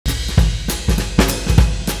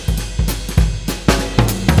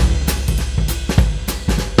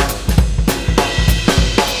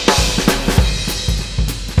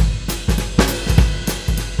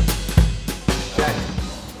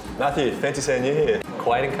Matthew, fancy seeing you here.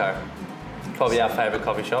 Quaid & Co. Probably our favourite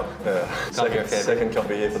coffee shop. Yeah, second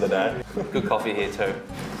coffee here for the day. Good coffee here too.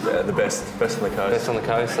 Yeah, the best on the coast. Best on the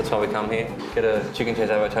coast, that's why we come here. Get a chicken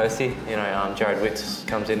cheese over toasty. You know, Jared Witts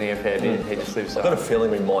comes in here a fair bit. He just lives. I've got a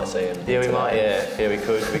feeling we might see him. Yeah, we might. Yeah, we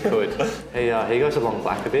could. He goes along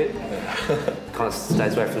black a bit. Kind of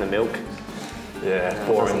stays away from the milk. Yeah,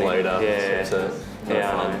 boring leader. Yeah,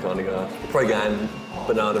 fun kind of guy. Pre-game,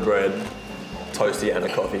 banana bread, toasty and a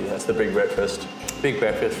coffee. That's the big breakfast. Big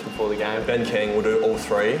breakfast before the game. Ben King will do all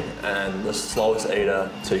three, and the slowest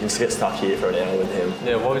eater, so you can get stuck here for an hour with him.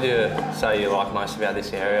 Yeah, what would you say you like most about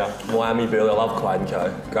this area? Miami, Billy, I love Quaid &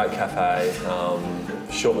 Co. Great cafe,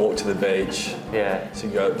 short walk to the beach. Yeah. So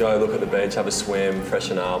you go look at the beach, have a swim,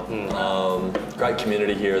 freshen up. Great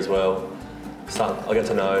community here as well. So I get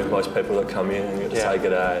to know most people that come in and get to say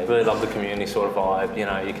g'day. Really love the community sort of vibe. You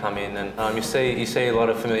know, you come in and you see a lot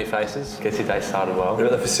of familiar faces. Gets your day started well. What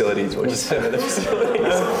about the facilities? What would you say about the facilities?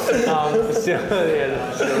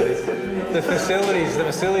 The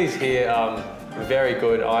facilities here very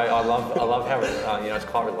good. I love how it's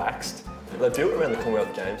quite relaxed. They built around the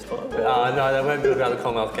Commonwealth Games time? No, they weren't built around the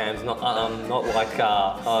Commonwealth Games. Not like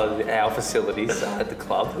our facilities at the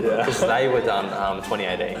club, because they were done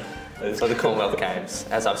 2018. So the Commonwealth Games,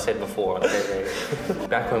 as I've said before on TV.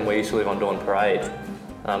 Back when we used to live on Dawn Parade,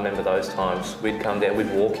 I remember those times. We'd come down, we'd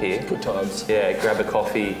walk here. Good times. Yeah, grab a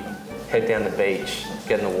coffee, head down the beach,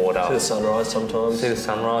 get in the water. See the sunrise sometimes. See the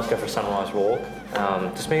sunrise, go for a sunrise walk.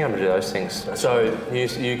 Just being able to do those things. So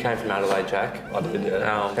you came from Adelaide, Jack? I did,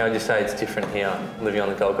 yeah. How would you say it's different here, living on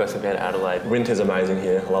the Gold Coast compared to Adelaide? Winter's amazing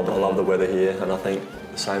here. I love the weather here, and I think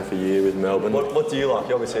the same for you with Melbourne. What do you like?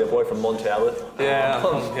 You're obviously a boy from Mont Albert. Yeah,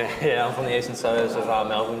 I'm from the eastern suburbs of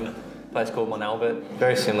Melbourne, a place called Mont Albert.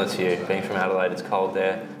 Very similar to you, being from Adelaide, it's cold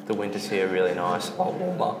there. The winters here are really nice, a lot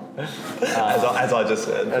warmer. As I just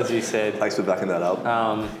said. As you said. Thanks for backing that up.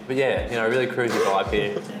 But yeah, you know, really cruisy vibe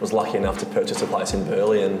here. I was lucky enough to purchase a place in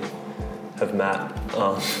Burleigh and have Matt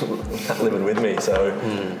living with me, so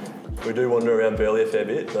we do wander around Burleigh a fair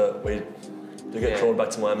bit, but we do get drawn back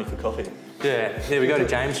to Miami for coffee. Yeah, we go to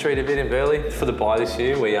James Street a bit in Burleigh. For the buy this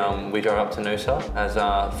year, we drove up to Noosa as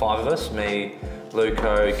 5 of us, me,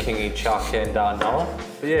 Luko, Kingy, Chuck and Noah.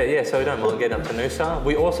 But yeah, so we don't mind getting up to Noosa.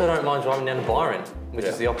 We also don't mind driving down to Byron, which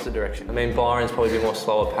is the opposite direction. I mean, Byron's probably a bit more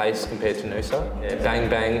slower pace compared to Noosa. Yeah. Bang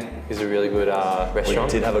Bang is a really good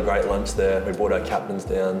restaurant. We did have a great lunch there. We brought our captains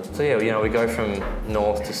down. So yeah, you know, we go from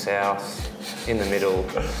north to south, in the middle.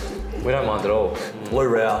 We don't mind at all. Lou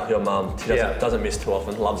Rowell, your mum, she doesn't miss too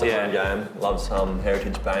often, loves the home game, loves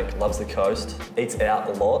Heritage Bank, loves the coast, eats out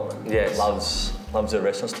a lot, loves her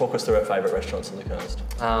restaurants. Talk us through her favourite restaurants on the coast.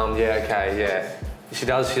 She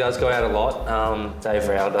does go out a lot. Dave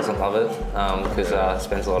Rowell doesn't love it because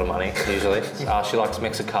spends a lot of money usually. She likes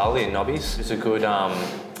Mexicali and Nobby's. It's a good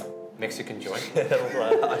Mexican joint.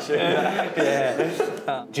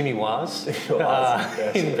 Jimmy Waz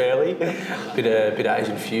in Burleigh. Bit of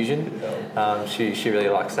Asian fusion. She really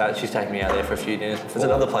likes that. She's taken me out there for a few dinners before. There's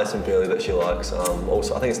another place in Burleigh that she likes.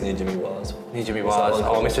 Also, I think it's near Jimmy Waz. Near Jimmy Waz.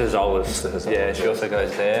 Oh, Mr. Zola's. Yeah, she also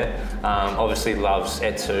goes there. Obviously loves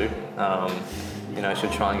Etsu. You know, she'll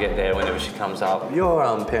try and get there whenever she comes up. Your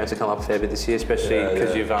parents have come up a fair bit this year, especially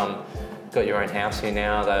because you've got your own house here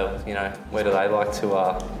now. They, you know, where do they like to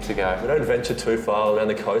go? We don't venture too far around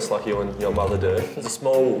the coast like you and your mother do. There's a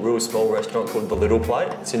real small restaurant called The Little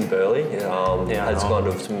Plate. It's in Burleigh. It's kind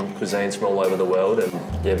of some cuisines from all over the world, and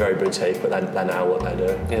very boutique, but they know what they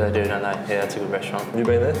do. Yeah, they do, don't they? Yeah, it's a good restaurant. Have you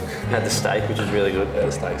been there? Had the steak, which is really good. Yeah,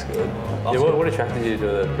 the steak's good. Yeah, what attracted you to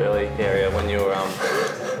the Burleigh area when you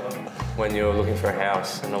were looking for a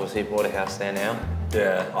house, and obviously you bought a house there now?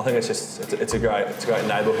 Yeah, I think it's a great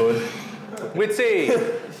neighbourhood. Witzy!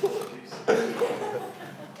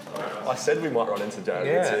 I said we might run into Jared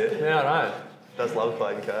Witz here. Yeah, I know. Does love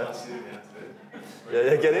playing cards.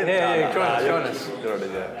 Yeah, get in. Join us.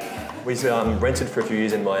 We rented for a few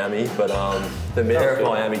years in Miami, but the mayor of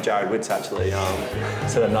Miami, Jared Witz, actually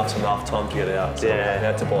said enough's enough, time to get out. So we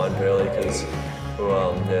had to buy in Burleigh because we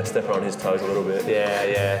were stepping on his toes a little bit.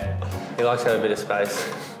 Yeah. He likes to have a bit of space,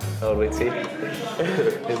 old Witzy.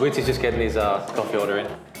 Witzy's just getting his coffee order in.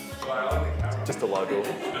 Just a local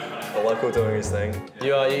doing his thing.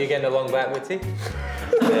 You getting along back, Witzy?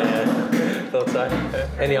 Yeah, thought so.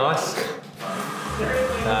 Any ice? No,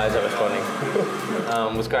 he's not responding.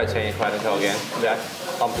 It was great seeing you, Quaid & Co again. Jack,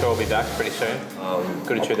 I'm sure we'll be back pretty soon.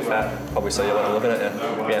 Good to chew the fat. Probably see you when I'm looking at you.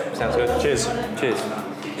 Yeah, sounds good. Cheers. Cheers.